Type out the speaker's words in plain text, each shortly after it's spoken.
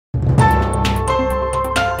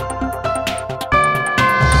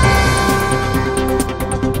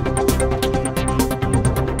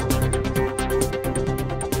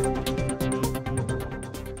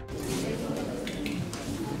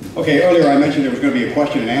Okay, earlier I mentioned there was going to be a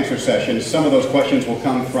question and answer session. Some of those questions will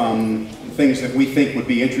come from things that we think would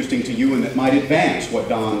be interesting to you and that might advance what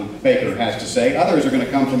Don Baker has to say. Others are going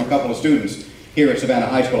to come from a couple of students here at Savannah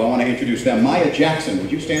High School. I want to introduce them. Maya Jackson,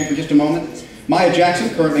 would you stand for just a moment? Maya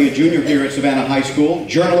Jackson, currently a junior here at Savannah High School.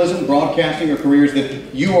 Journalism, broadcasting are careers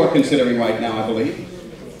that you are considering right now, I believe.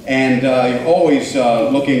 And you're always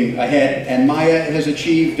looking ahead. And Maya has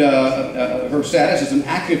achieved her status as an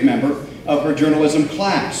active member of her journalism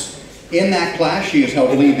class. In that class, she has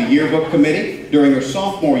helped lead the yearbook committee. During her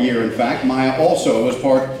sophomore year, in fact, Maya also was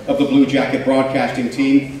part of the Blue Jacket broadcasting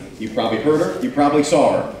team. You probably heard her, you probably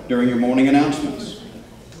saw her during your morning announcements.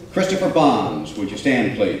 Christopher Bonds, would you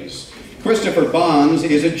stand, please? Christopher Bonds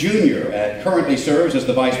is a junior and currently serves as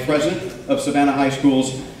the vice president of Savannah High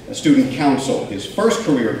School's student council. His first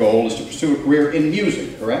career goal is to pursue a career in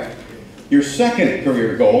music, correct? Your second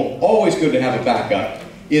career goal, always good to have a backup,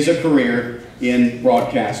 is a career in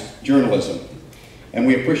broadcast journalism. And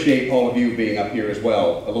we appreciate all of you being up here as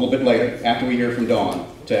well a little bit later, after we hear from Dawn,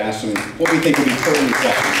 to ask some what we think will be pertinent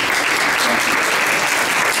questions.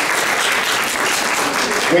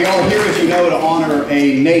 We are here, as you know, to honor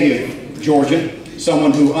a native Georgian,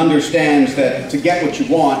 someone who understands that to get what you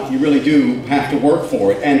want, you really do have to work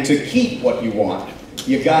for it. And to keep what you want,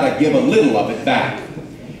 you gotta give a little of it back.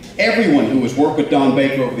 Everyone who has worked with Dawn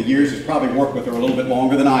Baker over the years has probably worked with her a little bit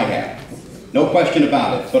longer than I have. No question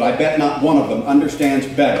about it, but I bet not one of them understands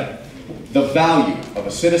better the value of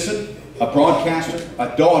a citizen, a broadcaster,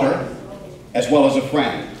 a daughter, as well as a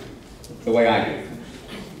friend, the way I do.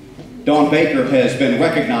 Dawn Baker has been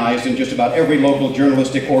recognized in just about every local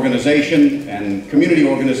journalistic organization and community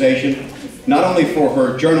organization, not only for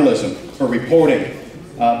her journalism, her reporting,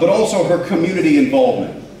 but also her community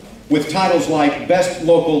involvement, with titles like Best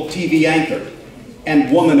Local TV Anchor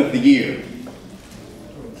and Woman of the Year.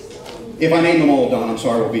 If I name them all, Don, I'm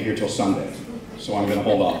sorry we'll be here till Sunday, so I'm going to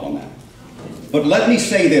hold off on that. But let me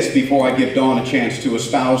say this before I give Dawn a chance to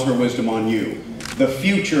espouse her wisdom on you, the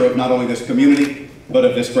future of not only this community, but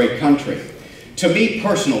of this great country. To me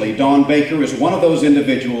personally, Dawn Baker is one of those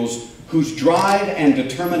individuals whose drive and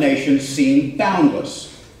determination seem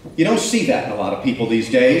boundless. You don't see that in a lot of people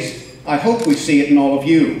these days. I hope we see it in all of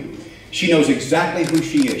you. She knows exactly who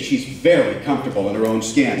she is. She's very comfortable in her own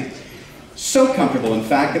skin. So comfortable, in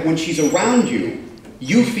fact, that when she's around you,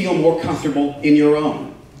 you feel more comfortable in your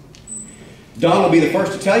own. Dawn will be the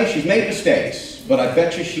first to tell you she's made mistakes, but I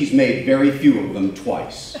bet you she's made very few of them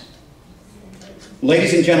twice.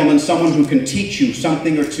 Ladies and gentlemen, someone who can teach you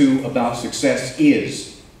something or two about success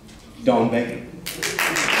is Dawn Baker.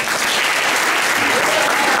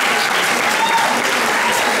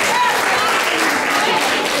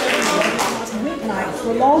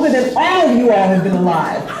 For longer than all of you all have been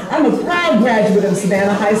alive. I'm a proud graduate of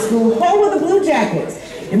Savannah High School, home of the Blue Jackets.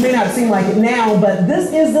 It may not seem like it now, but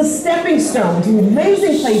this is the stepping stone to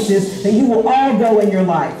amazing places that you will all go in your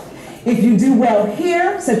life. If you do well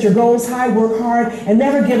here, set your goals high, work hard, and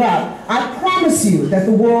never give up, I promise you that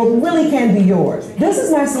the world really can be yours. This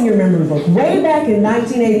is my senior memory book. Way back in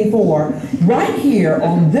 1984, right here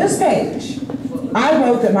on this page, I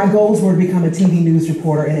wrote that my goals were to become a TV news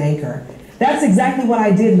reporter and anchor. That's exactly what I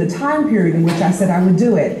did in the time period in which I said I would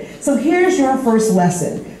do it. So here's your first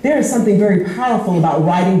lesson. There is something very powerful about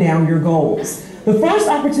writing down your goals. The first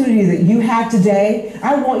opportunity that you have today,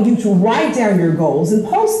 I want you to write down your goals and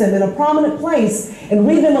post them in a prominent place and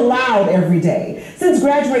read them aloud every day. Since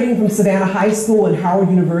graduating from Savannah High School and Howard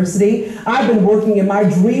University, I've been working in my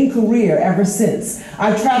dream career ever since.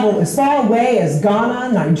 I've traveled as far away as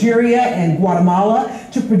Ghana, Nigeria, and Guatemala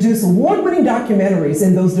to produce award-winning documentaries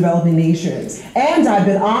in those developing nations. And I've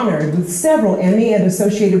been honored with several Emmy and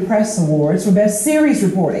Associated Press awards for Best Series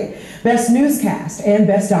Reporting, Best Newscast, and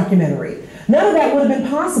Best Documentary. None of that would have been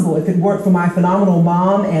possible if it weren't for my phenomenal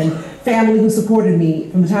mom and family who supported me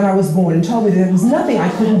from the time I was born and told me that there was nothing I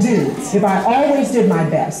couldn't do if I always did my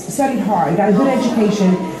best, studied hard, got a good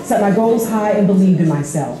education, set my goals high, and believed in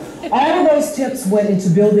myself. All of those tips went into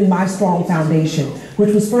building my strong foundation,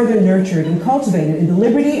 which was further nurtured and cultivated in the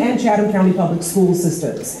Liberty and Chatham County public school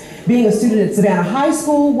systems. Being a student at Savannah High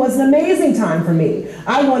School was an amazing time for me.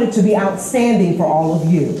 I wanted to be outstanding for all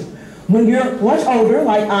of you. When you're much older,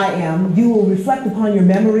 like I am, you will reflect upon your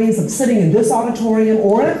memories of sitting in this auditorium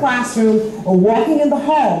or in a classroom or walking in the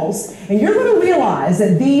halls, and you're going to realize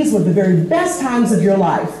that these were the very best times of your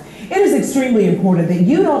life. It is extremely important that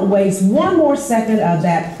you don't waste one more second of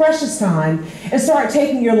that precious time and start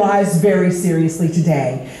taking your lives very seriously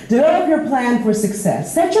today. Develop your plan for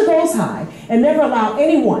success. Set your goals high and never allow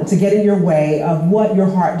anyone to get in your way of what your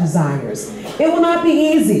heart desires. It will not be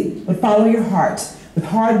easy, but follow your heart. With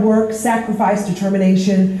hard work, sacrifice,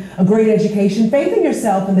 determination, a great education, faith in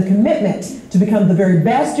yourself, and the commitment to become the very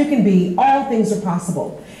best you can be, all things are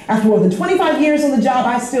possible. After more than 25 years on the job,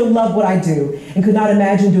 I still love what I do and could not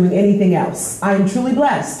imagine doing anything else. I am truly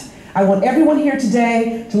blessed. I want everyone here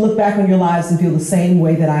today to look back on your lives and feel the same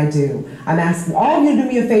way that I do. I'm asking all of you to do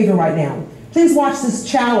me a favor right now. Please watch this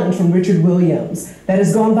challenge from Richard Williams that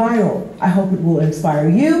has gone viral. I hope it will inspire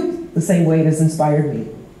you the same way it has inspired me.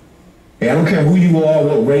 Hey, I don't care who you are,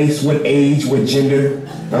 what race, what age, what gender.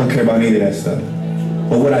 I don't care about any of that stuff.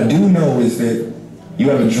 But what I do know is that you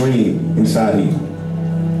have a dream inside of you.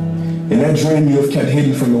 And that dream you have kept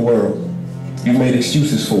hidden from the world. You've made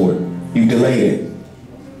excuses for it. You've delayed it.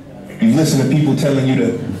 You've listened to people telling you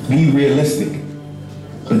to be realistic.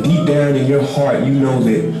 But deep down in your heart, you know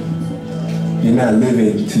that you're not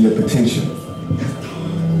living to your potential.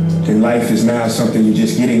 And life is now something you're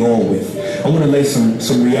just getting on with. I want to lay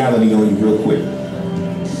some reality on you real quick.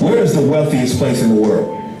 Where is the wealthiest place in the world?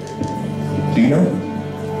 Do you know?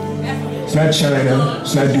 It's not China,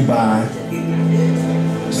 it's not Dubai,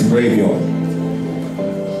 it's the graveyard.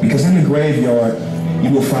 Because in the graveyard, you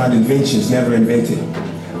will find inventions never invented,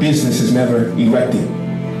 businesses never erected,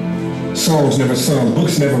 songs never sung,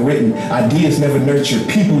 books never written, ideas never nurtured,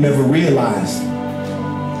 people never realized,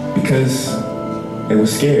 because they were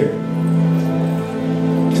scared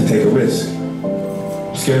to take a risk.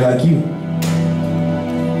 Scared like you.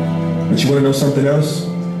 But you want to know something else?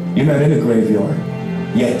 You're not in a graveyard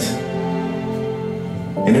yet.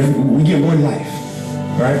 And we get one life,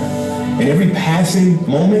 right? And every passing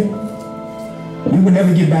moment, we will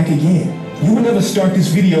never get back again. You will never start this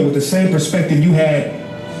video with the same perspective you had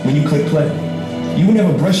when you clicked play. You will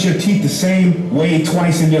never brush your teeth the same way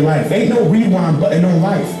twice in your life. Ain't no rewind button on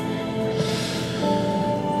life.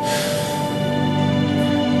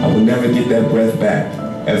 I will never get that breath back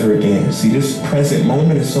ever again. See, this present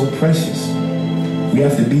moment is so precious. We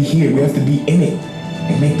have to be here. We have to be in it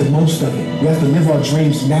and make the most of it. We have to live our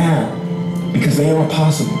dreams now because they are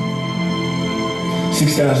possible.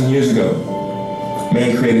 6,000 years ago,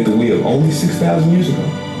 man created the wheel. Only 6,000 years ago.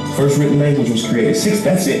 First written language was created.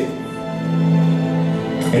 That's it.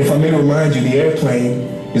 And if I may remind you, the airplane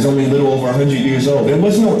is only a little over 100 years old. There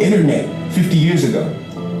was no internet 50 years ago.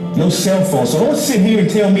 No cell phone. So don't sit here and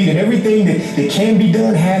tell me that everything that can be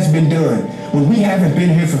done has been done when we haven't been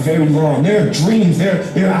here for very long. There are dreams,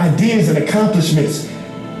 there are ideas and accomplishments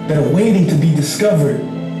that are waiting to be discovered,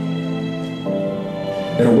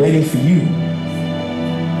 that are waiting for you.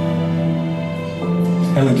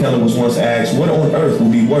 Helen Keller was once asked, what on earth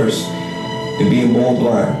will be worse than being born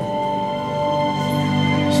blind?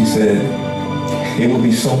 She said, it will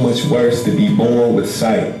be so much worse to be born with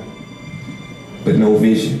sight but no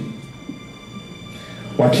vision.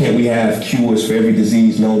 Why can't we have cures for every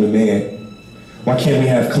disease known to man? Why can't we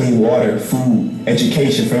have clean water, food,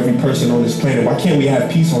 education for every person on this planet? Why can't we have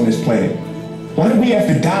peace on this planet? Why do we have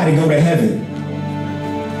to die to go to heaven?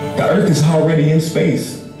 The earth is already in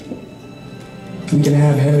space. We can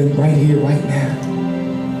have heaven right here, right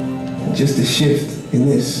now. Just a shift in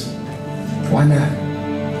this. Why not?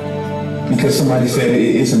 Because somebody said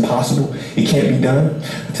it's impossible, it can't be done.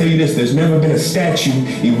 I'll tell you this, there's never been a statue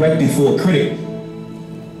erected for a critic.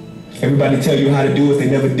 Everybody tell you how to do it, they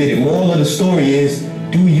never did it. Moral of the story is,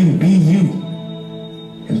 do you, be you,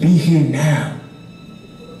 and be here now.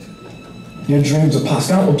 Your dreams are possible.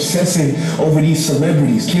 Stop obsessing over these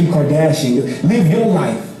celebrities, Kim Kardashian. Live your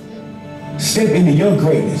life. Step into your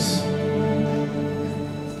greatness.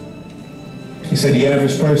 He said the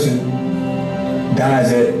average person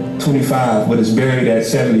dies at 25, but is buried at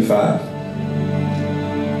 75.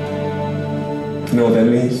 You know what that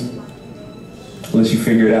means? Unless you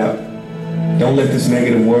figure it out. Don't let this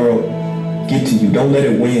negative world get to you. Don't let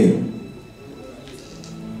it win.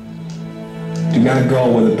 Do not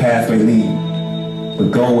go where the path may lead,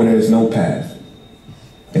 but go where there is no path,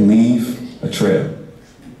 and leave a trail.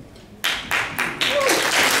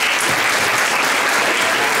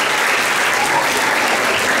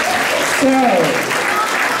 So,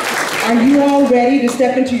 are you all ready to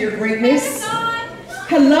step into your greatness?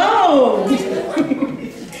 Hello!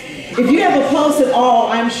 If you have a pulse at all,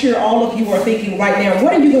 I'm sure all of you are thinking right now,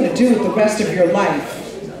 what are you going to do with the rest of your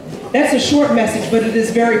life? That's a short message, but it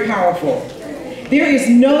is very powerful. There is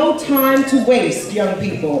no time to waste, young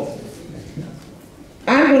people.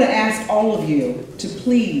 I'm going to ask all of you to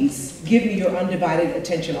please give me your undivided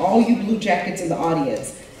attention, all you blue jackets in the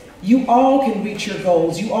audience. You all can reach your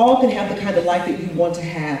goals. You all can have the kind of life that you want to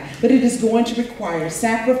have, but it is going to require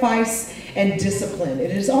sacrifice and discipline.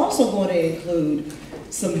 It is also going to include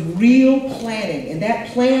some real planning, and that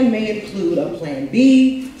plan may include a plan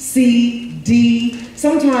B, C, D,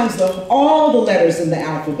 sometimes all the letters in the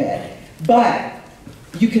alphabet. But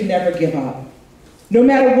you can never give up. No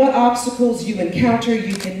matter what obstacles you encounter,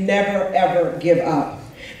 you can never, ever give up.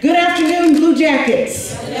 Good afternoon, Blue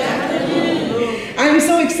Jackets. Good afternoon. I'm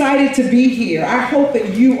so excited to be here. I hope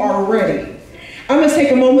that you are ready. I must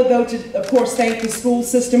take a moment, though, to, of course, thank the school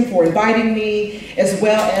system for inviting me, as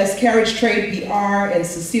well as Carriage Trade PR and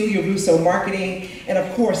Cecilia Russo Marketing, and,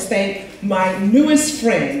 of course, thank my newest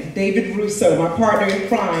friend, David Russo, my partner in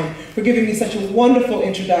crime, for giving me such a wonderful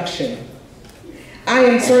introduction. I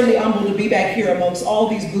am certainly humbled to be back here amongst all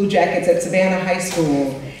these Blue Jackets at Savannah High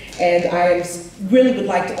School, and I really would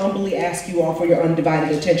like to humbly ask you all for your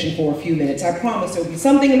undivided attention for a few minutes. I promise there will be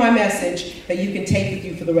something in my message that you can take with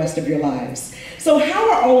you for the rest of your lives. So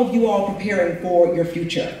how are all of you all preparing for your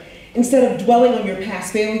future? Instead of dwelling on your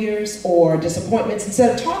past failures or disappointments,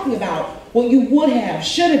 instead of talking about what you would have,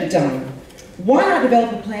 should have done, why not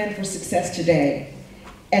develop a plan for success today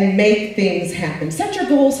and make things happen? Set your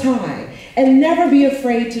goals high and never be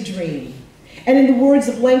afraid to dream. And in the words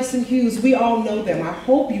of Langston Hughes, we all know them. I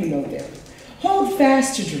hope you know them. Hold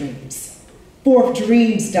fast to dreams, for if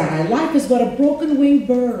dreams die, life is but a broken-winged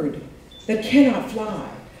bird that cannot fly.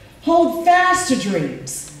 Hold fast to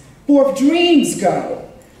dreams, for if dreams go,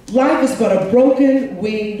 life is but a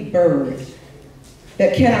broken-winged bird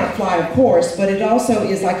that cannot fly, of course, but it also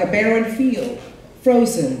is like a barren field,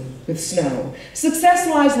 frozen with snow. Success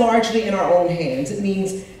lies largely in our own hands. It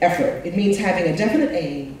means effort. It means having a definite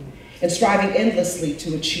aim and striving endlessly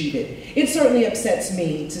to achieve it. It certainly upsets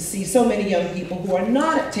me to see so many young people who are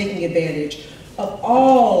not taking advantage of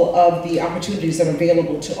all of the opportunities that are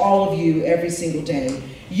available to all of you every single day.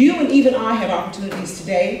 You and even I have opportunities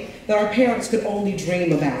today that our parents could only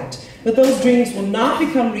dream about. But those dreams will not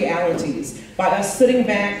become realities by us sitting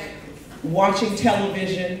back, watching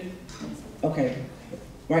television. Okay,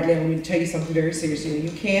 right now let me tell you something very serious. You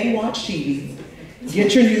can watch TV,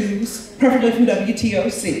 get your news, preferably from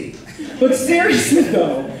WTOC. But seriously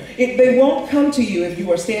though, they won't come to you if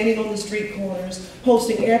you are standing on the street corners,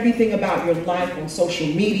 posting everything about your life on social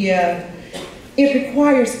media. It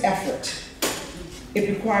requires effort. It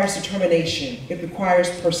requires determination. It requires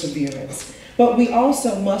perseverance. But we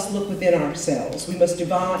also must look within ourselves. We must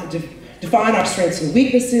define our strengths and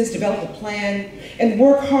weaknesses, develop a plan, and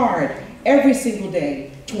work hard every single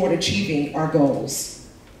day toward achieving our goals.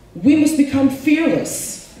 We must become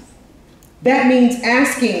fearless. That means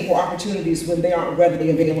asking for opportunities when they aren't readily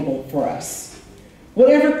available for us.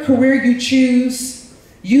 Whatever career you choose,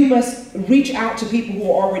 you must reach out to people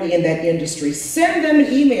who are already in that industry. Send them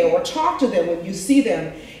an email or talk to them when you see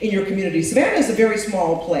them in your community. Savannah is a very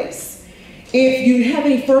small place. If you have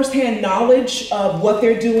any firsthand knowledge of what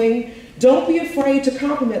they're doing, don't be afraid to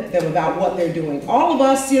compliment them about what they're doing. All of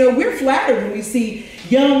us, we're flattered when we see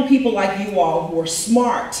young people like you all who are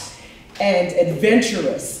smart and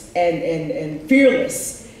adventurous and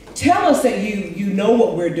fearless. Tell us that you know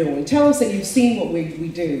what we're doing. Tell us that you've seen what we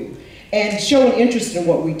do and show an interest in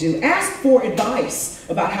what we do. Ask for advice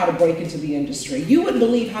about how to break into the industry. You wouldn't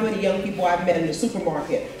believe how many young people I've met in the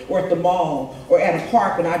supermarket or at the mall or at a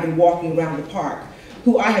park when I've been walking around the park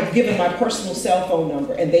who I have given my personal cell phone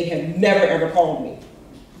number and they have never ever called me.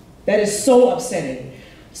 That is so upsetting.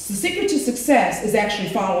 The secret to success is actually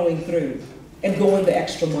following through and going the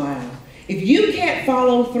extra mile. If you can't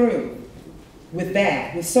follow through with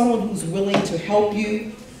that, with someone who's willing to help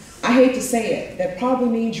you, I hate to say it, that probably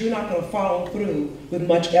means you're not going to follow through with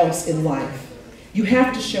much else in life. You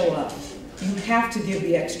have to show up. You have to give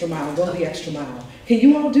the extra mile, go the extra mile. Can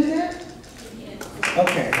you all do that?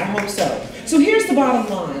 Okay, I hope so. So here's the bottom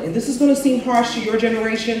line, and this is going to seem harsh to your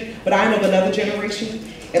generation, but I'm of another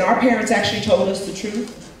generation, and our parents actually told us the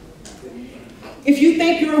truth. If you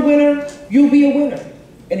think you're a winner, you'll be a winner.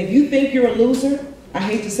 And if you think you're a loser, I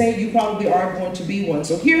hate to say it, you probably are going to be one.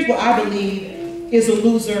 So here's what I believe is a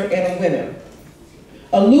loser and a winner.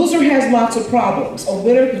 A loser has lots of problems. A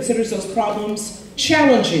winner considers those problems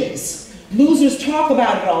challenges. Losers talk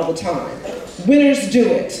about it all the time. Winners do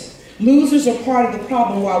it. Losers are part of the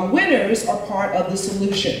problem while winners are part of the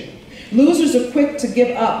solution. Losers are quick to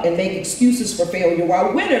give up and make excuses for failure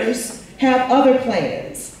while winners have other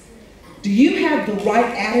plans. Do you have the right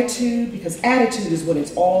attitude? Because attitude is what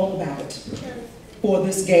it's all about for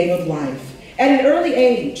this game of life. At an early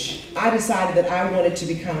age, I decided that I wanted to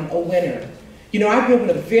become a winner. I grew up in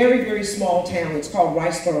a very, very small town. It's called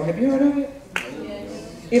Riceboro. Have you heard of it?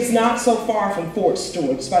 Yes. It's not so far from Fort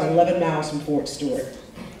Stewart. It's about 11 miles from Fort Stewart.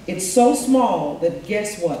 It's so small that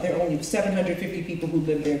guess what? There are only 750 people who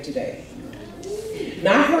live there today.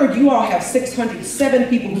 Now I heard you all have 607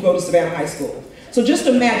 people who go to Savannah High School. So just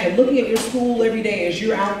imagine looking at your school every day as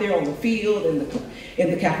you're out there on the field,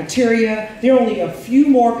 in the cafeteria. There are only a few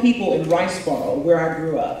more people in Riceboro, where I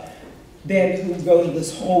grew up, than who go to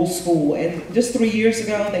this whole school. And just 3 years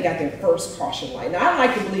ago, they got their first caution light. Now, I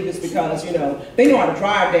like to believe it's because, you know, they know how to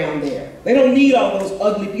drive down there. They don't need all those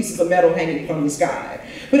ugly pieces of metal hanging from the sky.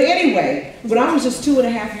 But anyway, when I was just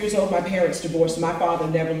 2.5 years old, my parents divorced. My father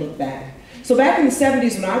never looked back. So back in the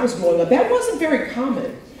 70s when I was growing up, that wasn't very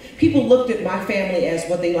common. People looked at my family as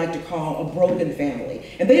what they like to call a broken family.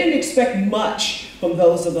 And they didn't expect much from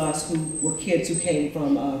those of us who were kids who came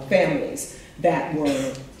from families that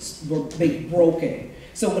were broken.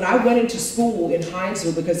 So when I went into school in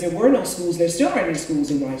Hinesville, because there were no schools, there still aren't any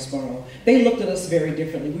schools in Riceboro, they looked at us very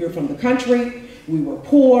differently. We were from the country, we were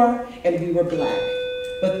poor, and we were black.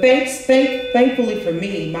 But thankfully for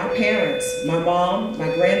me, my parents, my mom,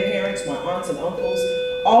 my grandparents, my aunts and uncles,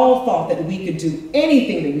 all thought that we could do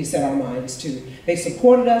anything that we set our minds to. They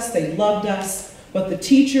supported us, they loved us, but the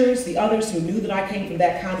teachers, the others who knew that I came from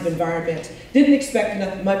that kind of environment, didn't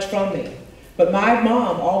expect much from me. But my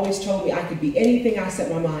mom always told me I could be anything I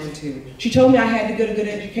set my mind to. She told me I had to get a good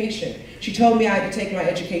education. She told me I had to take my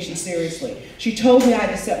education seriously. She told me I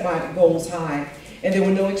had to set my goals high, and there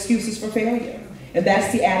were no excuses for failure. And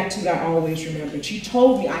that's the attitude I always remembered. She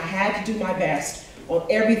told me I had to do my best on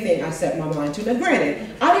everything I set my mind to. Now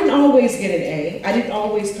granted, I didn't always get an A. I didn't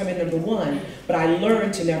always come in #1, but I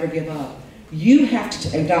learned to never give up. You have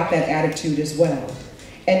to adopt that attitude as well.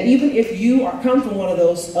 And even if you come from one of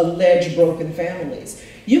those alleged broken families,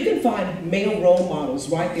 you can find male role models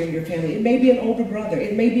right there in your family. It may be an older brother,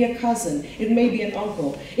 it may be a cousin, it may be an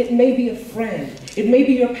uncle, it may be a friend, it may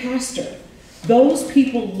be your pastor. Those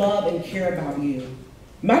people love and care about you.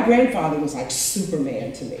 My grandfather was like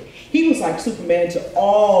Superman to me. He was like Superman to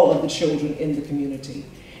all of the children in the community.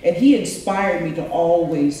 And he inspired me to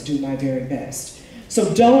always do my very best.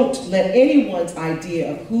 So don't let anyone's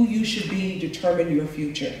idea of who you should be determine your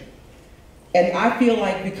future. And I feel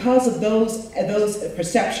like because of those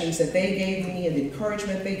perceptions that they gave me and the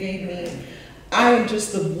encouragement they gave me, I am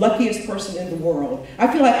just the luckiest person in the world. I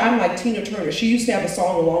feel like I'm like Tina Turner. She used to have a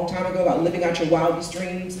song a long time ago about living out your wildest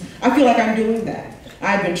dreams. I feel like I'm doing that.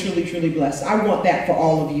 I've been truly, truly blessed. I want that for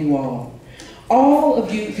all of you all. All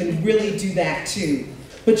of you can really do that too,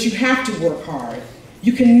 but you have to work hard.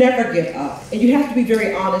 You can never give up, and you have to be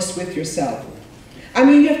very honest with yourself. I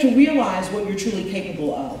mean, you have to realize what you're truly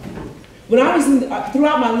capable of. When I was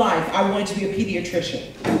throughout my life, I wanted to be a pediatrician.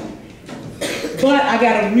 But I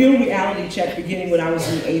got a real reality check beginning when I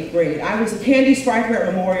was in the 8th grade. I was a candy striper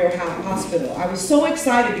at Memorial Hospital. I was so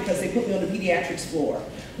excited because they put me on the pediatrics floor.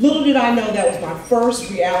 Little did I know that was my first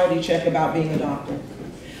reality check about being a doctor.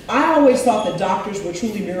 I always thought that doctors were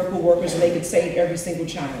truly miracle workers and they could save every single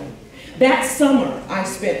child. That summer, I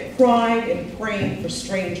spent crying and praying for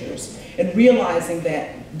strangers and realizing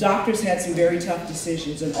that doctors had some very tough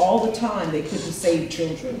decisions, and all the time they couldn't save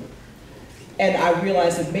children. And I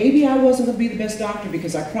realized that maybe I wasn't going to be the best doctor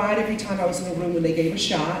because I cried every time I was in a room when they gave a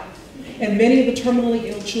shot. And many of the terminally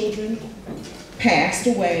ill children passed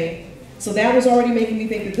away. So that was already making me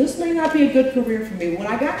think that this may not be a good career for me. When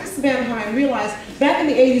I got to Savannah High, I realized back in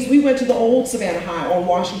the 80s, we went to the old Savannah High on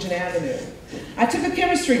Washington Avenue. I took a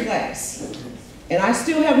chemistry class, and I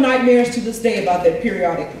still have nightmares to this day about that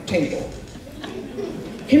periodic table.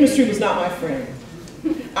 Chemistry was not my friend.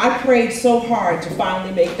 I prayed so hard to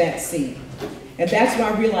finally make that C. And that's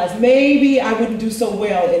when I realized maybe I wouldn't do so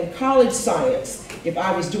well in college science if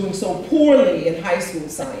I was doing so poorly in high school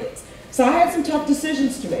science. So I had some tough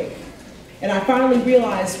decisions to make. And I finally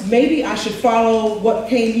realized maybe I should follow what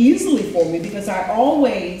came easily for me because I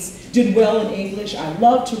always did well in English. I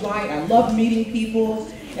loved to write, I loved meeting people,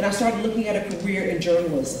 and I started looking at a career in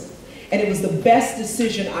journalism. And it was the best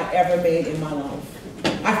decision I ever made in my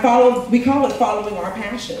life. We call it following our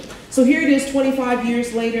passion. So here it is 25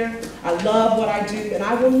 years later. I love what I do, and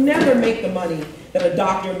I will never make the money that a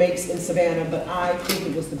doctor makes in Savannah, but I think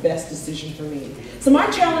it was the best decision for me. So my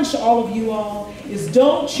challenge to all of you all is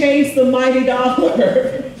don't chase the mighty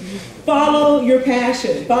dollar. Follow your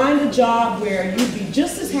passion. Find a job where you'd be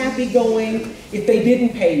just as happy going if they didn't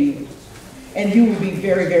pay you. And you will be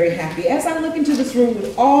very, very happy. As I look into this room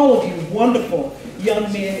with all of you wonderful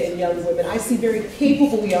young men and young women, I see very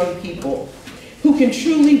capable young people who can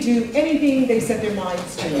truly do anything they set their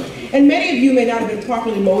minds to. And many of you may not have been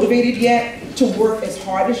properly motivated yet to work as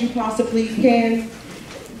hard as you possibly can.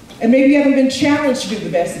 And maybe you haven't been challenged to do the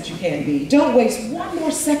best that you can be. Don't waste one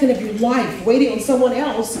more second of your life waiting on someone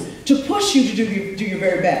else to push you to do your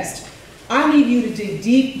very best. I need you to dig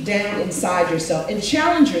deep down inside yourself and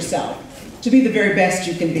challenge yourself to be the very best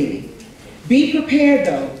you can be. Be prepared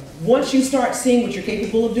though. Once you start seeing what you're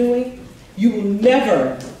capable of doing, you will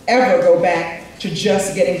never, ever go back to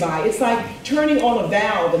just getting by. It's like turning on a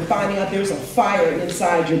valve and finding out there's a fire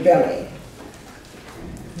inside your belly.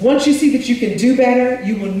 Once you see that you can do better,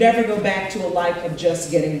 you will never go back to a life of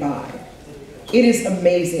just getting by. It is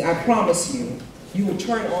amazing, I promise you. You will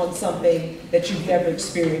turn on something that you've never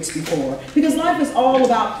experienced before. Because life is all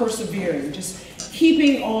about persevering, just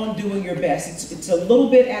keeping on doing your best. It's a little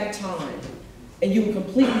bit at a time, and you will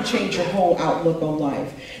completely change your whole outlook on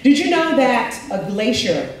life. Did you know that a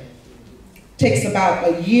glacier takes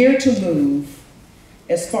about a year to move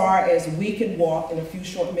as far as we can walk in a few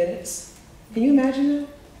short minutes? Can you imagine that?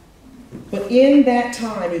 But in that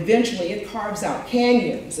time, eventually it carves out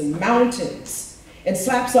canyons and mountains and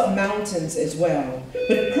slaps up mountains as well.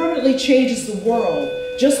 But it permanently changes the world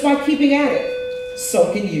just by keeping at it.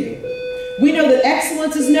 So can you. We know that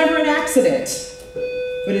excellence is never an accident,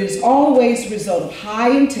 but it is always the result of high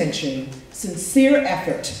intention, sincere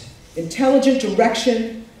effort, intelligent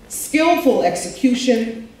direction, skillful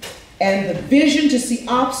execution, and the vision to see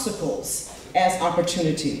obstacles as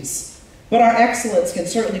opportunities. But our excellence can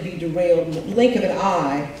certainly be derailed in the blink of an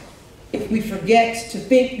eye if we forget to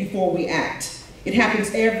think before we act. It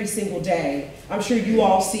happens every single day. I'm sure you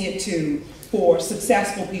all see it too for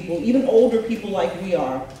successful people, even older people like we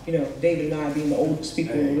are. You know, David and I being the oldest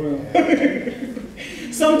people in the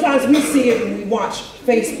room. Sometimes we see it when we watch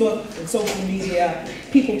Facebook and social media.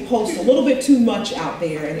 People post a little bit too much out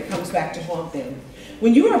there and it comes back to haunt them.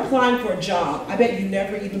 When you are applying for a job, I bet you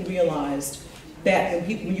never even realized that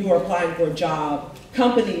when you are applying for a job,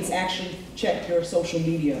 companies actually check your social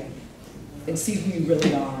media and see who you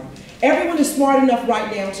really are. Everyone is smart enough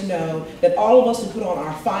right now to know that all of us will put on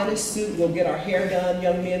our finest suit, we'll get our hair done,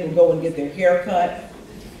 young men will go and get their hair cut.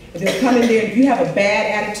 And they'll come in there, if you have a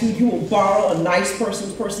bad attitude, you will borrow a nice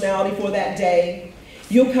person's personality for that day.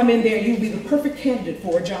 You'll come in there, you'll be the perfect candidate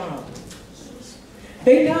for a job.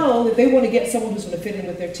 They know that they want to get someone who's going to fit in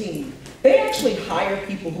with their team. They actually hire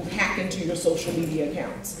people who hack into your social media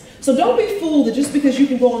accounts. So don't be fooled that just because you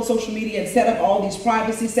can go on social media and set up all these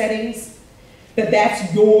privacy settings,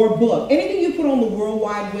 that's your book. Anything you put on the World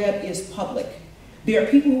Wide Web is public. There are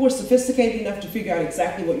people who are sophisticated enough to figure out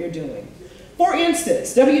exactly what you're doing. For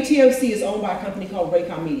instance, WTOC is owned by a company called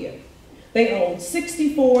Raycom Media. They own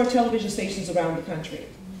 64 television stations around the country.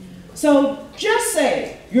 So just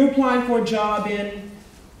say you're applying for a job in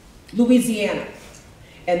Louisiana,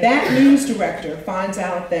 and that news director finds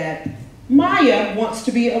out that Maya wants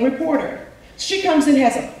to be a reporter. She comes in,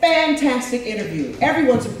 has a fantastic interview.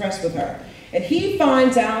 Everyone's impressed with her. And he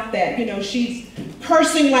finds out that, you know, she's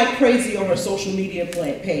cursing like crazy on her social media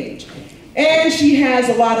page. And she has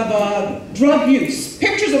a lot of drug use.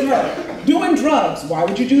 Pictures of her doing drugs. Why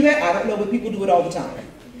would you do that? I don't know, but people do it all the time.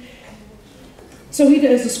 So he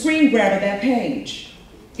does a screen grab of that page.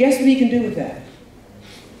 Guess what he can do with that?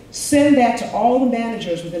 Send that to all the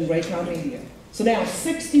managers within Raycom Media. So now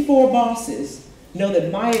 64 bosses know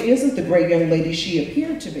that Maya isn't the great young lady she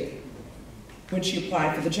appeared to be when she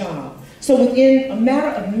applied for the job. So within a matter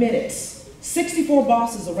of minutes, 64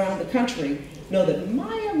 bosses around the country know that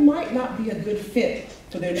Maya might not be a good fit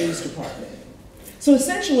for their news department. So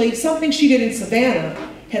essentially, something she did in Savannah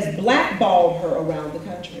has blackballed her around the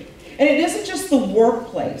country. And it isn't just the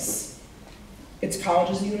workplace. It's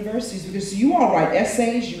colleges and universities, because you all write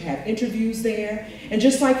essays, you have interviews there. And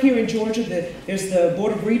just like here in Georgia, there's the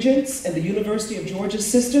Board of Regents and the University of Georgia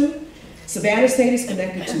system. Savannah State is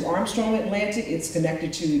connected to Armstrong Atlantic, it's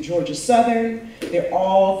connected to Georgia Southern, they're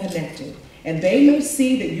all connected. And they may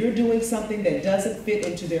see that you're doing something that doesn't fit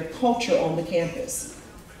into their culture on the campus.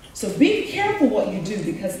 So be careful what you do,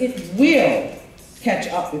 because it will catch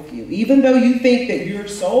up with you. Even though you think that you're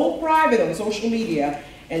so private on social media,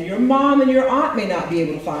 and your mom and your aunt may not be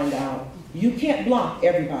able to find out, you can't block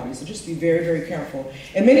everybody, so just be very, very careful.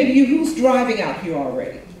 And many of you, who's driving out here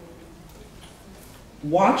already?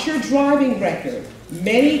 Watch your driving record.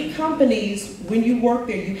 Many companies, when you work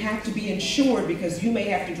there, you have to be insured because you may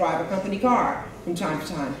have to drive a company car from time to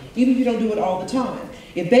time, even if you don't do it all the time.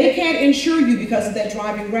 If they can't insure you because of that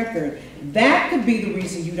driving record, that could be the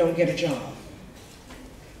reason you don't get a job.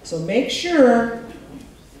 So make sure,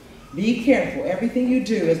 be careful. Everything you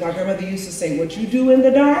do, as my grandmother used to say, what you do in the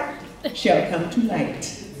dark shall come to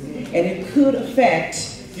light. And it could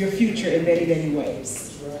affect your future in many, many ways.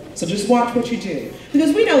 So just watch what you do.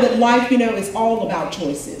 Because we know that life, you know, is all about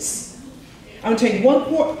choices. I'm going to tell you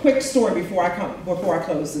one quick story before I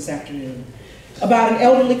close this afternoon about an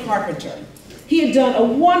elderly carpenter. He had done a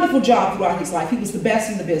wonderful job throughout his life. He was the best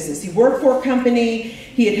in the business. He worked for a company.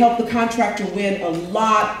 He had helped the contractor win a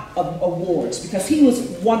lot of awards because he was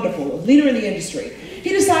wonderful, a leader in the industry. he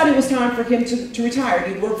decided it was time for him to retire.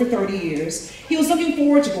 He'd worked for 30 years. He was looking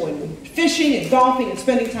forward to going fishing and golfing and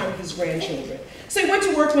spending time with his grandchildren. So he went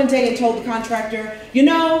to work one day and told the contractor, you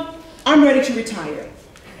know, I'm ready to retire.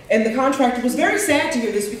 And the contractor was very sad to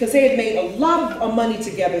hear this because they had made a lot of money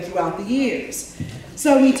together throughout the years.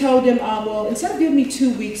 So he told him, well, instead of giving me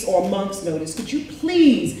 2 weeks or a month's notice, could you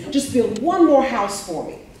please just build one more house for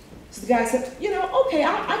me? So the guy said, you know, okay,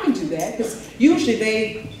 I can do that, because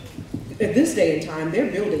usually at this day and time,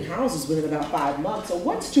 they're building houses within about 5 months, so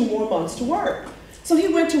what's 2 more months to work? So he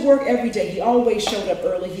went to work every day. He always showed up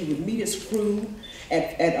early. He would meet his crew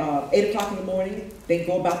at 8 o'clock in the morning. They'd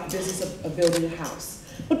go about the business of building a house.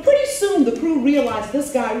 But pretty soon, the crew realized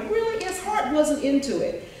this guy really, his heart wasn't into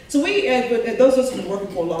it. So we, those of us who've been working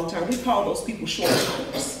for a long time, we call those people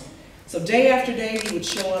short-timers. So day after day, he would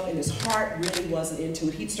show up and his heart really wasn't into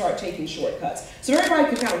it. He'd start taking shortcuts. So everybody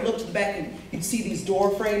could kind of look to the back and you'd see these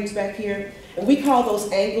door frames back here. And we call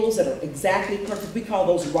those angles that are exactly perfect, we call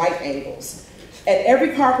those right angles. And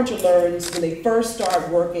every carpenter learns when they first start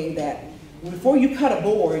working that before you cut a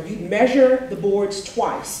board, you measure the boards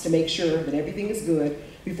twice to make sure that everything is good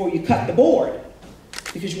before you cut the board,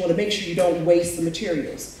 because you want to make sure you don't waste the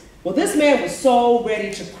materials. Well, this man was so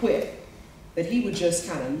ready to quit that he would just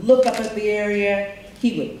kind of look up at the area.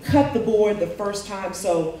 He would cut the board the first time.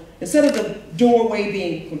 So instead of the doorway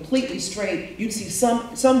being completely straight, you'd see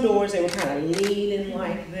some doors, they were kind of leaning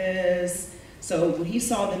like this. So when he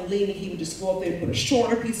saw them leaning, he would just go up there and put a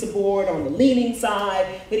shorter piece of board on the leaning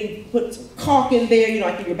side. Then he'd put some caulk in there, you know,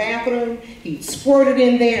 like in your bathroom. He'd squirt it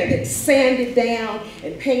in there and then sand it down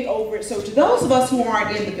and paint over it. So to those of us who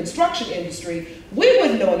aren't in the construction industry, we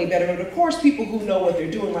wouldn't know any better. But of course, people who know what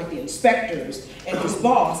they're doing, like the inspectors and his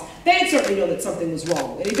boss, they'd certainly know that something was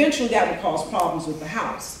wrong. And eventually that would cause problems with the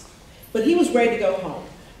house. But he was ready to go home.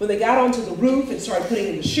 When they got onto the roof and started putting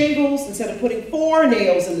in the shingles, instead of putting 4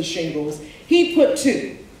 nails in the shingles, he put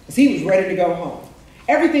 2, because he was ready to go home.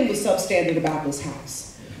 Everything was substandard about this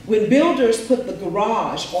house. When builders put the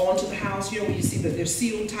garage onto the house, you know, when you see that they're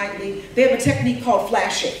sealed tightly, they have a technique called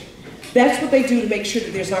flashing. That's what they do to make sure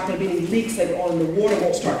that there's not going to be any leaks later on and the water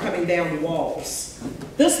won't start coming down the walls.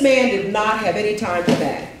 This man did not have any time for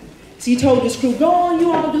that. So he told his crew, go on,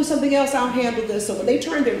 you all do something else, I'll handle this. So when they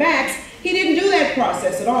turned their backs, he didn't do that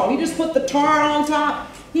process at all. He just put the tar on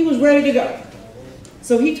top. He was ready to go.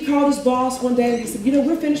 So he called his boss one day and he said, you know,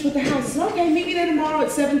 we're finished with the house. He said, okay, meet me there tomorrow at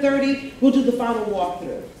 7:30. We'll do the final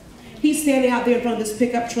walkthrough. He's standing out there in front of this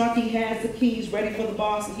pickup truck. He has the keys ready for the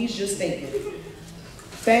boss, and he's just thinking,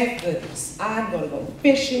 thank goodness, I'm going to go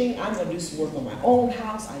fishing. I'm going to do some work on my own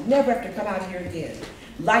house. I never have to come out here again.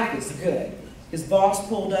 Life is good. His boss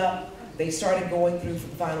pulled up. They started going through for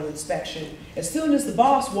the final inspection. As soon as the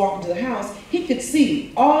boss walked into the house, he could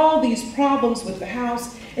see all these problems with the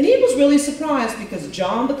house, and he was really surprised because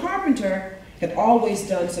John the carpenter had always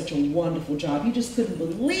done such a wonderful job. He just couldn't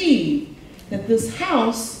believe that this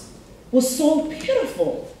house was so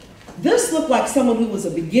pitiful. This looked like someone who was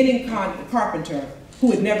a beginning carpenter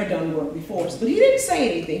who had never done work before. But he didn't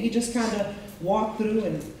say anything. He just kind of walked through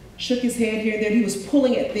and shook his head here and there. He was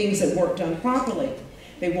pulling at things that weren't done properly.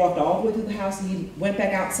 They walked all the way through the house and he went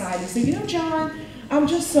back outside and said, you know, John, I'm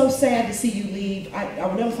just so sad to see you leave. I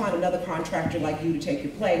will never find another contractor like you to take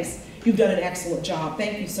your place. You've done an excellent job.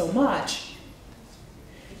 Thank you so much.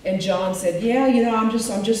 And John said, yeah, you know, I'm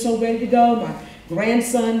just so ready to go. My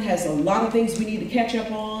grandson has a lot of things we need to catch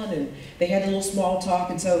up on. And they had a little small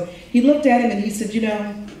talk. And so he looked at him and he said, you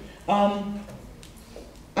know,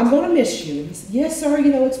 I'm going to miss you. And he said, yes, sir,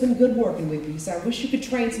 you know, it's been good working with you. He said, I wish you could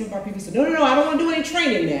train some of our people. He said, no, I don't want to do any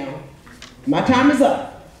training now. My time is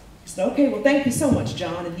up. He said, okay, well, thank you so much,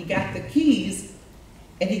 John. And he got the keys,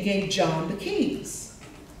 and he gave John the keys.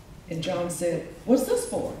 And John said, what's this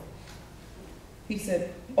for? He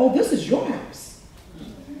said, oh, this is your house.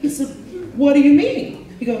 He said, what do you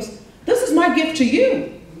mean? He goes, this is my gift to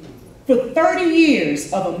you for 30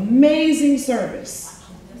 years of amazing service.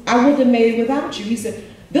 I wouldn't have made it without you. He said,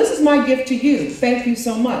 this is my gift to you. Thank you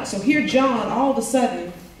so much. So here John, all of a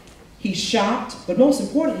sudden, he's shocked, but most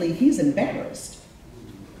importantly, he's embarrassed.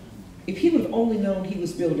 If he would have only known he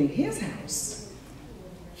was building his house,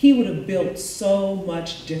 he would have built so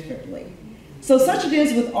much differently. So such it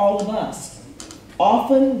is with all of us.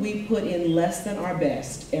 Often we put in less than our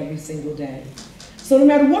best every single day. So no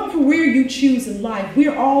matter what career you choose in life, we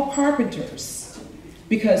are all carpenters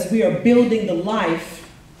because we are building the life,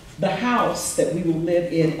 the house that we will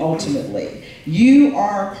live in ultimately. You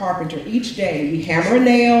are a carpenter. Each day we hammer a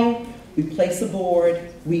nail, we place a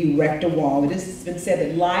board, we erect a wall. It has been said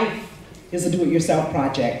that life is a do-it-yourself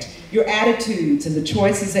project. Your attitudes and the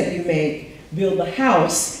choices that you make build the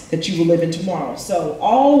house that you will live in tomorrow. So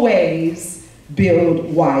always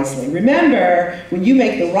build wisely. Remember, when you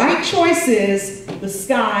make the right choices, the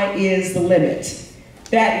sky is the limit.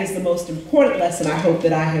 That is the most important lesson I hope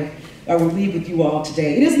that I will leave with you all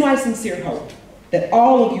today. It is my sincere hope that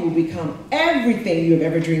all of you will become everything you have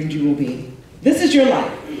ever dreamed you will be. This is your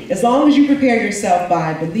life. As long as you prepare yourself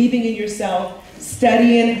by believing in yourself,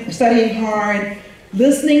 studying hard,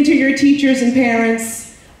 listening to your teachers and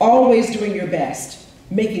parents, always doing your best,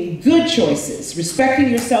 making good choices, respecting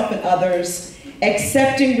yourself and others,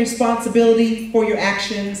 accepting responsibility for your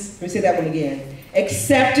actions. Let me say that one again.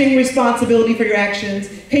 Accepting responsibility for your actions.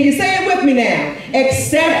 Can you say it with me now?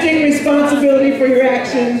 Accepting responsibility for your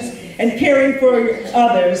actions and caring for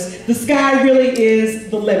others. The sky really is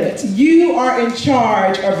the limit. You are in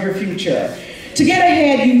charge of your future. To get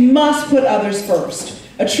ahead, you must put others first.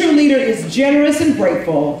 A true leader is generous and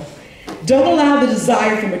grateful. Don't allow the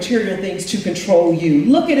desire for material things to control you.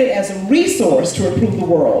 Look at it as a resource to improve the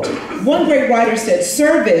world. One great writer said,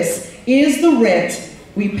 "Service is the rent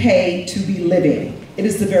we pay to be living. It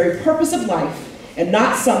is the very purpose of life and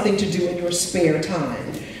not something to do in your spare time."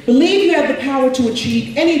 Believe you have the power to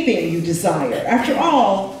achieve anything you desire. After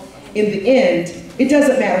all, in the end, it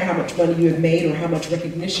doesn't matter how much money you have made or how much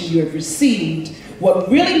recognition you have received.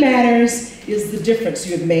 What really matters is the difference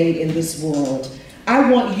you have made in this world.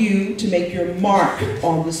 I want you to make your mark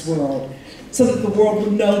on this world so that the world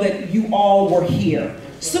will know that you all were here.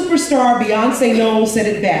 Superstar Beyonce Knowles said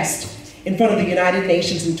it best in front of the United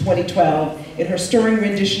Nations in 2012 in her stirring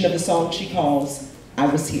rendition of the song she calls, "I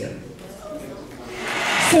Was Here."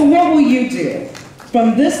 So what will you do?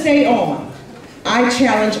 From this day on, I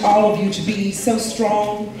challenge all of you to be so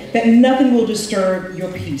strong that nothing will disturb your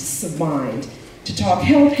peace of mind, to talk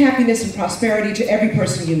health, happiness, and prosperity to every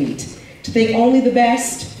person you meet, to think only the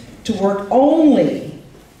best, to work only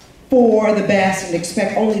for the best and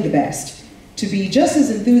expect only the best, to be just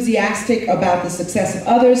as enthusiastic about the success of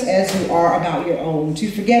others as you are about your own, to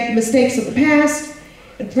forget the mistakes of the past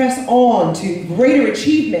and press on to greater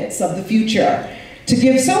achievements of the future, to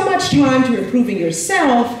give so much time to improving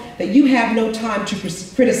yourself that you have no time to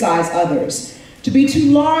criticize others, to be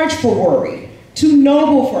too large for worry, too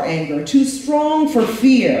noble for anger, too strong for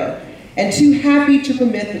fear, and too happy to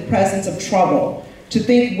permit the presence of trouble, to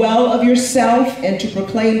think well of yourself and to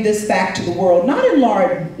proclaim this fact to the world, not in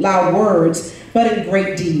loud words, but in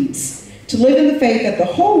great deeds, to live in the faith that the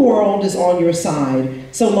whole world is on your side,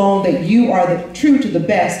 so long that you are true to the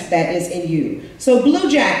best that is in you. So Blue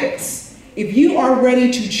Jackets, if you are ready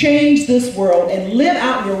to change this world and live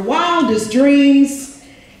out your wildest dreams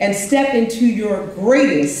and step into your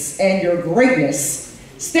greatest and your greatness,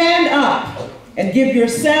 stand up and give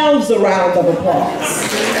yourselves a round of applause.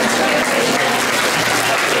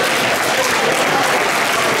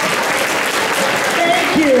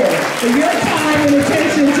 Thank you for your time and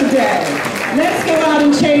attention today. Let's go out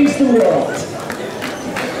and change the world.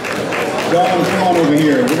 Dawn, come on over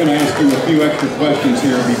here. We're going to ask you a few extra questions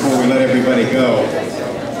here before we let everybody go.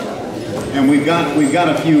 And we've got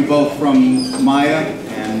a few both from Maya,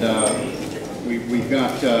 and we've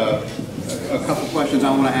got a couple questions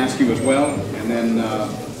I want to ask you as well, and then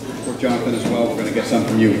for Jonathan as well, we're going to get some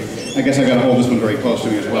from you. I guess I've got to hold this one very close to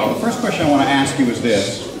me as well. The first question I want to ask you is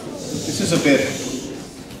this. This is a bit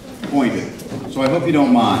pointed, so I hope you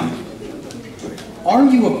don't mind. Are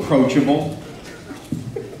you approachable?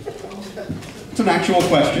 It's an actual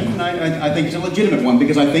question, and I think it's a legitimate one,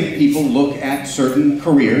 because I think people look at certain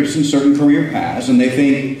careers and certain career paths and they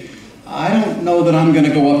think, I don't know that I'm going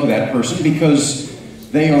to go up to that person because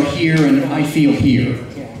they are here and I feel here.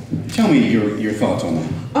 Yeah. Tell me your thoughts on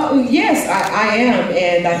that. Yes, I am,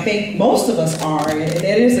 and I think most of us are, and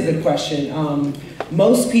it is a good question.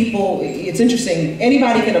 Most people, it's interesting,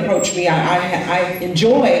 anybody can approach me. I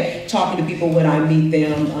enjoy talking to people when I meet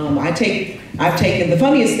them. I've taken, the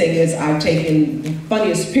funniest thing is the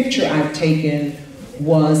funniest picture I've taken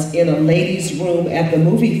was in a ladies' room at the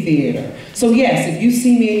movie theater. So yes, if you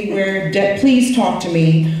see me anywhere, please talk to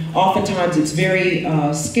me. Oftentimes it's very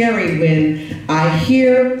scary when I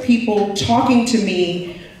hear people talking to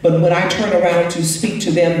me, but when I turn around to speak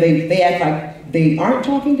to them, they act like they aren't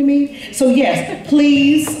talking to me. So yes,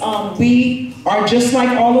 please, we are just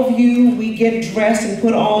like all of you. We get dressed and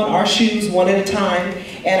put on our shoes one at a time.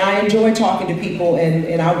 And I enjoy talking to people,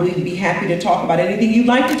 and I would be happy to talk about anything you'd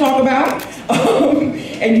like to talk about.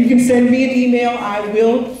 And you can send me an email. I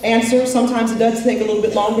will answer. Sometimes it does take a little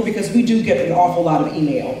bit longer because we do get an awful lot of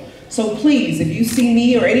email. So please, if you see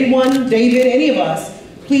me or anyone, David, any of us,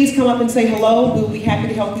 please come up and say hello. We'll be happy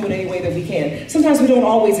to help you in any way that we can. Sometimes we don't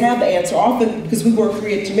always have the answer. Often, because we work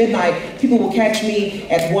 3 to midnight, people will catch me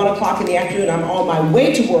at 1 o'clock in the afternoon. I'm on my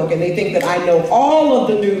way to work, and they think that I know all of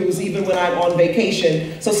the news, even when I'm on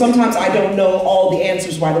vacation. So sometimes I don't know all the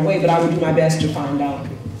answers right away, but I will do my best to find out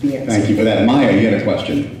the answer. Thank you for that. Maya, you had a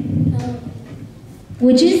question.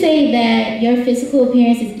 Would you say that your physical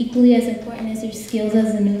appearance is equally as important as your skills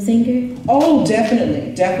as a news anchor? Oh,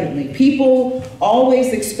 definitely, definitely. People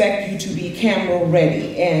always expect you to be camera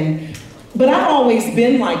ready, but I've always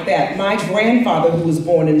been like that. My grandfather, who was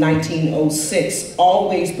born in 1906,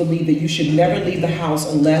 always believed that you should never leave the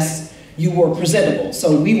house unless you were presentable.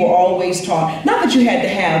 So we were always taught, not that you had to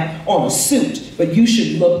have on a suit, but you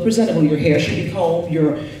should look presentable. Your hair should be combed,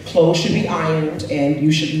 your clothes should be ironed, and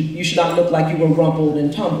you should not look like you were rumpled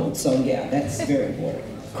and tumbled. So yeah, that's very important.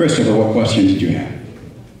 Christopher, what question did you have?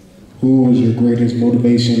 Who was your greatest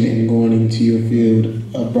motivation in going into your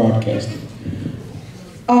field of broadcasting?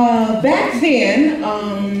 Back then,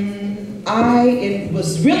 I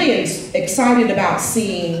was really excited about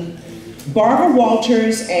seeing Barbara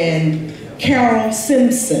Walters and Carol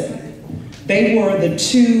Simpson. They were the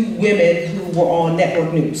 2 women who were on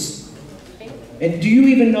network news. And do you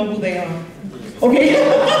even know who they are? Okay.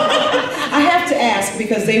 I have to ask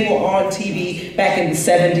because they were on TV back in the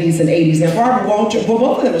 70s and 80s. Now Barbara Walters, well,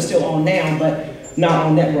 both of them are still on now, but not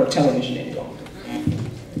on network television any longer.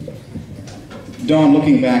 Dawn,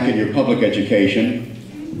 looking back at your public education,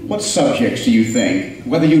 what subjects do you think,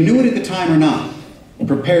 whether you knew it at the time or not,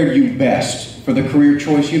 prepared you best for the career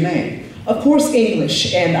choice you made? Of course,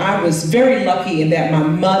 English, and I was very lucky in that my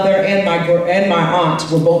mother and my aunt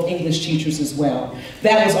were both English teachers as well.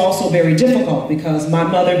 That was also very difficult because my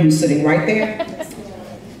mother, who's sitting right there,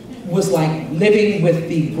 was like living with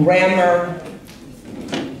the grammar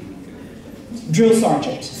drill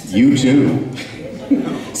sergeant. You too.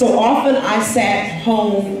 So often I sat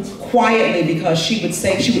home quietly because she would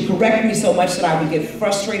correct me so much that I would get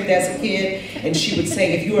frustrated as a kid, and she would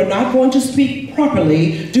say, if you are not going to speak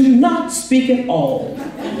properly, do not speak at all.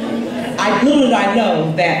 Little did I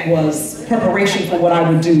know that was preparation for what I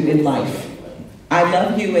would do in life. I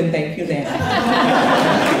love you and thank you now.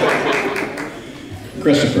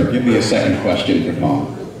 Christopher, give me a second question for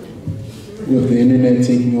Dawn. With the internet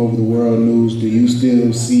taking over the world news, do you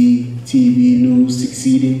still see TV news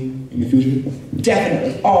succeeding in the future?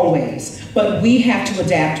 Definitely, always. But we have to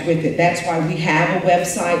adapt with it. That's why we have a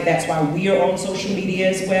website. That's why we are on social media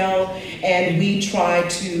as well. And we try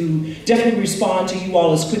to definitely respond to you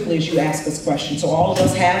all as quickly as you ask us questions. So all of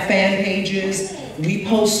us have fan pages. We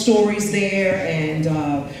post stories there. And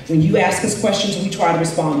when you ask us questions, we try to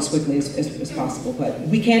respond as quickly as possible. But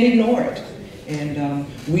we can't ignore it. And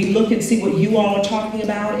we look and see what you all are talking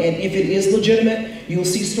about, and if it is legitimate, you'll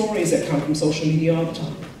see stories that come from social media all the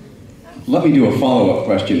time. Let me do a follow-up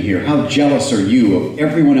question here. How jealous are you of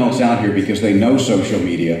everyone else out here because they know social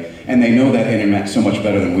media and they know that internet so much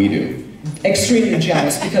better than we do? Extremely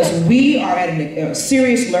jealous because we are at a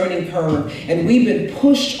serious learning curve and we've been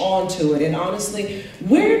pushed onto it, and honestly,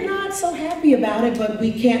 we're not so happy about it, but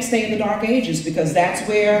we can't stay in the dark ages because that's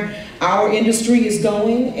where our industry is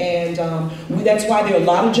going, and that's why there are a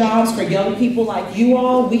lot of jobs for young people like you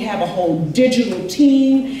all. We have a whole digital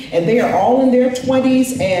team and they are all in their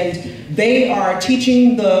 20s and they are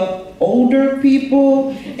teaching the older people,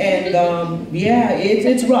 and yeah,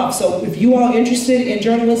 it's rough. So if you are interested in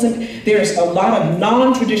journalism, there's a lot of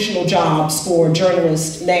non-traditional jobs for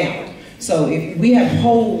journalists now. So if we have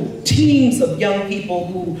whole teams of young people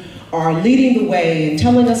who are leading the way and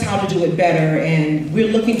telling us how to do it better, and we're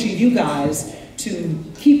looking to you guys to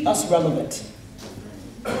keep us relevant.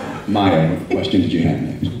 Maya, what question did you have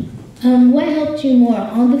next? What helped you more,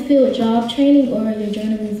 on-the-field job training or your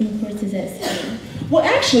journalism courses at school? Well,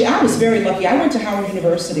 actually, I was very lucky. I went to Howard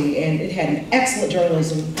University, and it had an excellent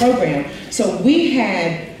journalism program. So we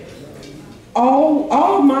had, all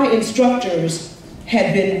of my instructors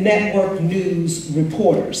had been network news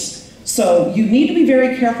reporters. So you need to be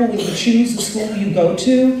very careful when you choose the school you go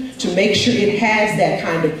to make sure it has that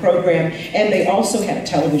kind of program. And they also had a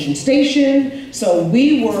television station. So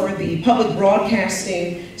we were the public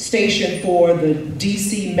broadcasting station for the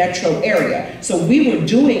DC metro area. So we were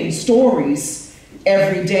doing stories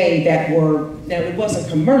every day that were, now it wasn't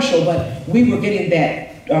commercial, but we were getting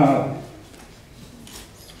that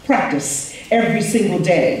practice every single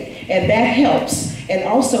day, and that helps. And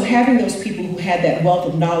also having those people who had that wealth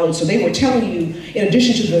of knowledge, so they were telling you, in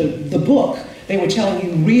addition to the book, they were telling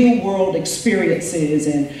you real world experiences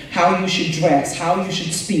and how you should dress, how you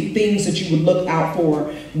should speak, things that you would look out for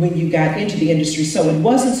when you got into the industry. So it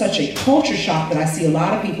wasn't such a culture shock that I see a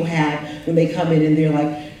lot of people have when they come in and they're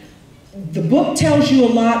like, the book tells you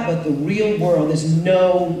a lot, but the real world, there's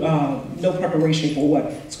no preparation for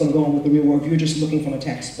what's going to go on with the real world if you're just looking from a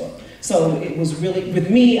textbook. So it was really, with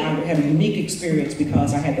me, I had a unique experience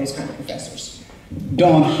because I had those kind of professors.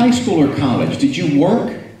 Dawn, high school or college, did you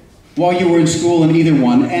work while you were in school in either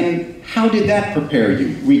one? And how did that prepare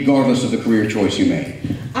you, regardless of the career choice you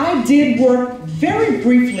made? I did work very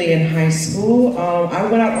briefly in high school. I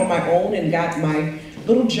went out on my own and got my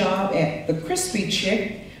little job at the Crispy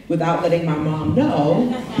Chick without letting my mom know.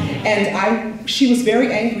 And she was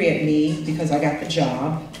very angry at me because I got the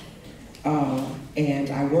job. And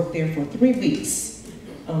I worked there for 3 weeks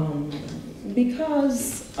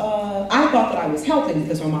because I thought that I was helping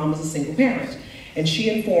because my mom was a single parent. And she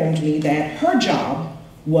informed me that her job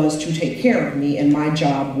was to take care of me and my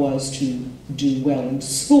job was to do well in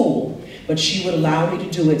school. But she would allow me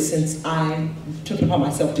to do it since I took it upon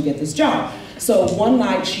myself to get this job. So one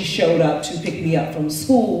night she showed up to pick me up from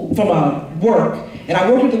school, from work, and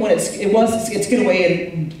I worked with the one at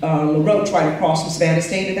Skidaway in LaRoche right across from Savannah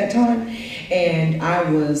State at that time. And I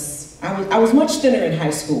was much thinner in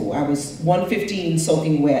high school. I was 115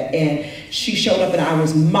 soaking wet, and she showed up and I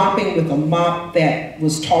was mopping with a mop that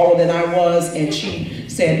was taller than I was, and she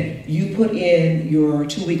said, "You put in your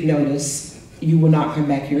 2-week notice, you will not come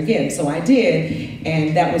back here again." So I did,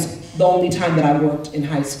 and that was the only time that I worked in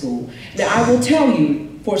high school. Now I will tell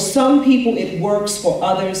you, for some people it works, for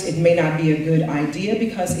others it may not be a good idea,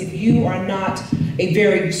 because if you are not a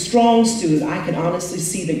very strong student, I can honestly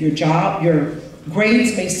see that your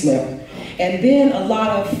grades may slip. And then a lot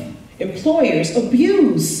of employers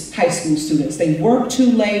abuse high school students. They work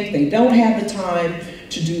too late, they don't have the time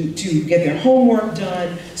to get their homework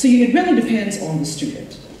done. So it really depends on the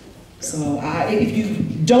student. So if you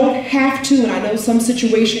don't have to, and I know some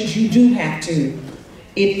situations you do have to,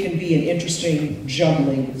 it can be an interesting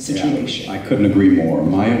juggling situation. Yeah, I couldn't agree more.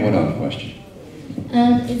 Maya, what other question?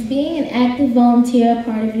 Is being an active volunteer a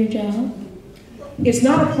part of your job? It's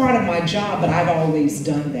not a part of my job, but I've always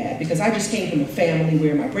done that because I just came from a family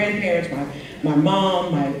where my grandparents, my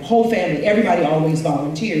mom, my whole family, everybody always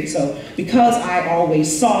volunteered. So because I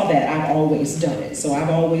always saw that, I've always done it. So I've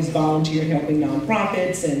always volunteered helping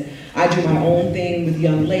nonprofits, and I do my own thing with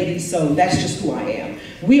young ladies, so that's just who I am.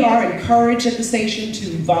 We are encouraged at the station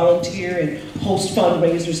to volunteer and host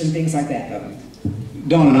fundraisers and things like that, though.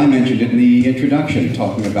 Dawn and I mentioned it in the introduction,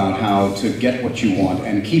 talking about how to get what you want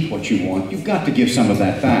and keep what you want, you've got to give some of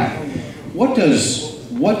that back. What does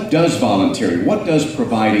volunteering, what does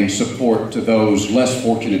providing support to those less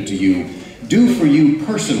fortunate to you do for you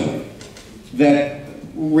personally, that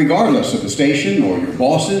regardless of the station or your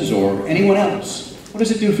bosses or anyone else, what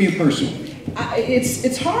does it do for you personally?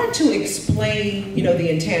 It's hard to explain, the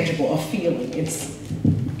intangible, a feeling.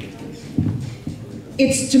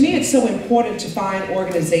 To me, it's so important to find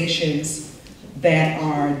organizations that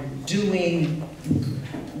are doing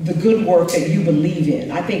the good work that you believe in.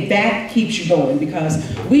 I think that keeps you going, because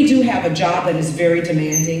we do have a job that is very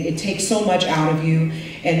demanding. It takes so much out of you,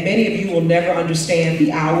 and many of you will never understand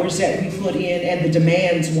the hours that we put in and the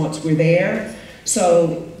demands once we're there.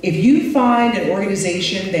 So if you find an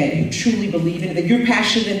organization that you truly believe in, that you're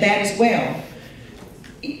passionate in that as well,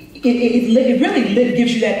 it really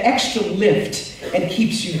gives you that extra lift and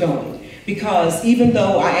keeps you going. Because even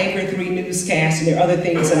though I anchor 3 newscasts and there are other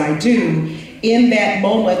things that I do, in that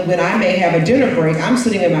moment when I may have a dinner break, I'm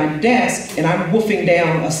sitting at my desk and I'm wolfing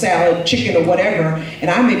down a salad, chicken, or whatever,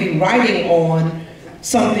 and I may be writing on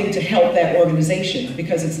something to help that organization,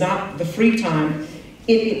 because it's not the free time.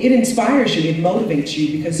 It inspires you, it motivates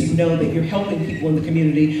you, because you know that you're helping people in the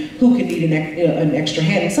community who can need an extra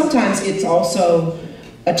hand. And sometimes it's also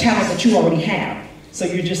a talent that you already have, so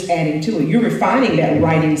you're just adding to it. You're refining that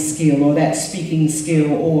writing skill or that speaking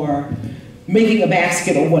skill or making a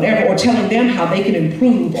basket or whatever, or telling them how they can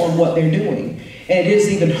improve on what they're doing. And it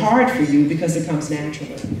is even hard for you because it comes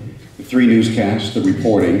naturally. The 3 newscasts, the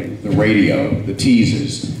reporting, the radio, the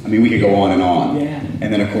teases, I mean, we could go on and on. Yeah.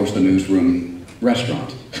 And then of course the newsroom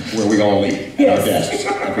restaurant, where we all eat at our desks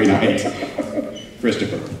every night.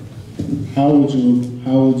 Christopher. How would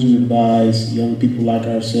you advise young people like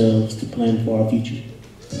ourselves to plan for our future?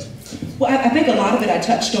 Well, I think a lot of it I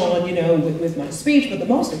touched on, with my speech, but the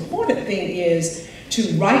most important thing is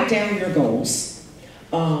to write down your goals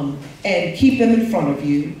and keep them in front of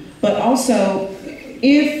you. But also,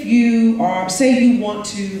 if you are, say you want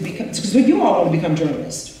to become, because you all want to become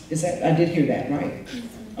journalists. I did hear that, right?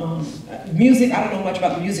 Music, I don't know much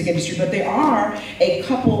about the music industry, but there are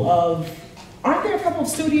aren't there a couple of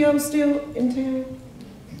studios still in town?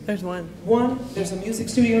 There's one. There's a music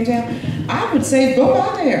studio in town. I would say go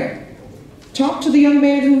by there. talk to the young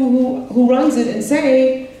man who runs it and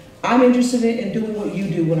say, I'm interested in doing what you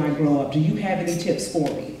do when I grow up. Do you have any tips for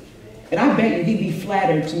me? And I bet you he'd be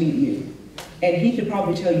flattered to meet you. And he could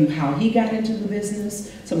probably tell you how he got into the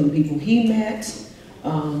business, some of the people he met.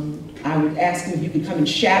 I would ask him if you could come and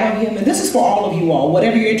shadow him. And this is for all of you all,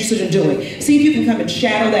 whatever you're interested in doing. See if you can come and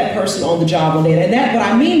shadow that person on the job one day. And that, what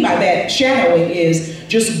I mean by that shadowing is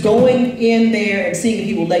just going in there and seeing if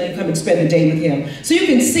he will let you come and spend the day with him. So you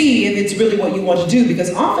can see if it's really what you want to do,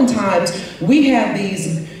 because oftentimes we have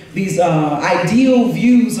these ideal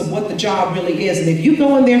views of what the job really is. And if you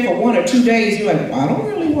go in there for 1 or 2 days, you're like, well, I don't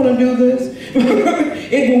really want to do this.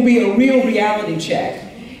 It will be a real reality check.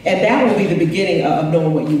 And that will be the beginning of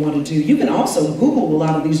knowing what you want to do. You can also Google a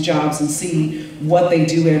lot of these jobs and see what they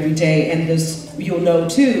do every day. And you'll know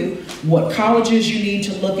too what colleges you need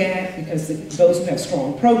to look at, because those who have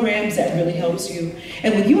strong programs, that really helps you.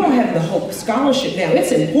 And with you all having the Hope Scholarship now,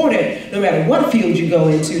 it's important, no matter what field you go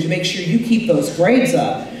into, to make sure you keep those grades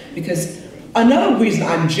up. Because another reason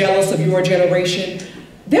I'm jealous of your generation,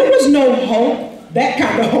 there was no hope, that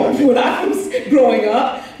kind of hope, when I was growing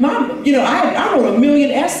up. I wrote 1 million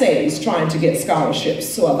essays trying to get scholarships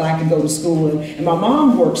so that I could go to school, and my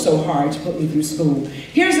mom worked so hard to put me through school.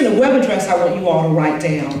 Here's a web address I want you all to write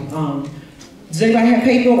down. Does anybody have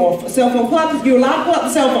paper or cell phone? You're allowed to pull up the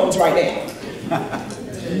cell phones right now.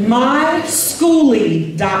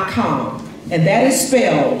 myschoolie.com, and that is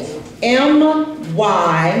spelled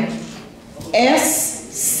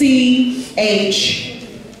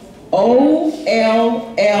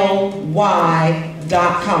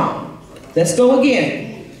MySCHOLLY.com. Let's go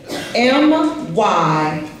again.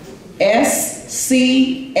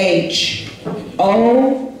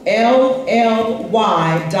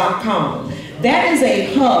 MySCHOLLY.com. That is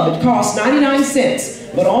a hub. It costs 99 cents.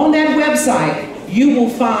 But on that website, you will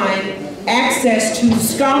find access to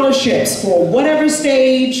scholarships for whatever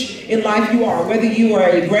stage in life you are, whether you are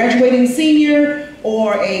a graduating senior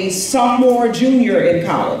or a sophomore or junior in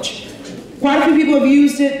college. Quite a few people have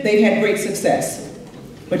used it. They've had great success.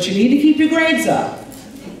 But you need to keep your grades up.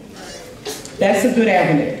 That's a good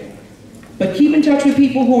avenue. But keep in touch with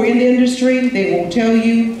people who are in the industry. They will tell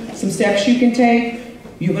you some steps you can take.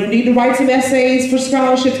 You're going to need to write some essays for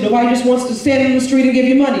scholarships. Nobody just wants to stand in the street and give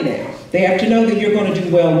you money now. They have to know that you're going to do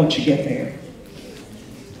well once you get there.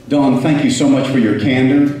 Dawn, thank you so much for your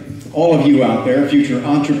candor. All of you out there, future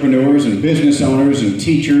entrepreneurs and business owners and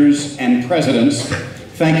teachers and presidents,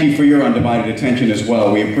 thank you for your undivided attention as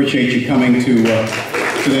well. We appreciate you coming to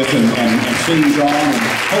this and seeing Dawn, and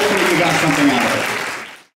hopefully you got something out of it.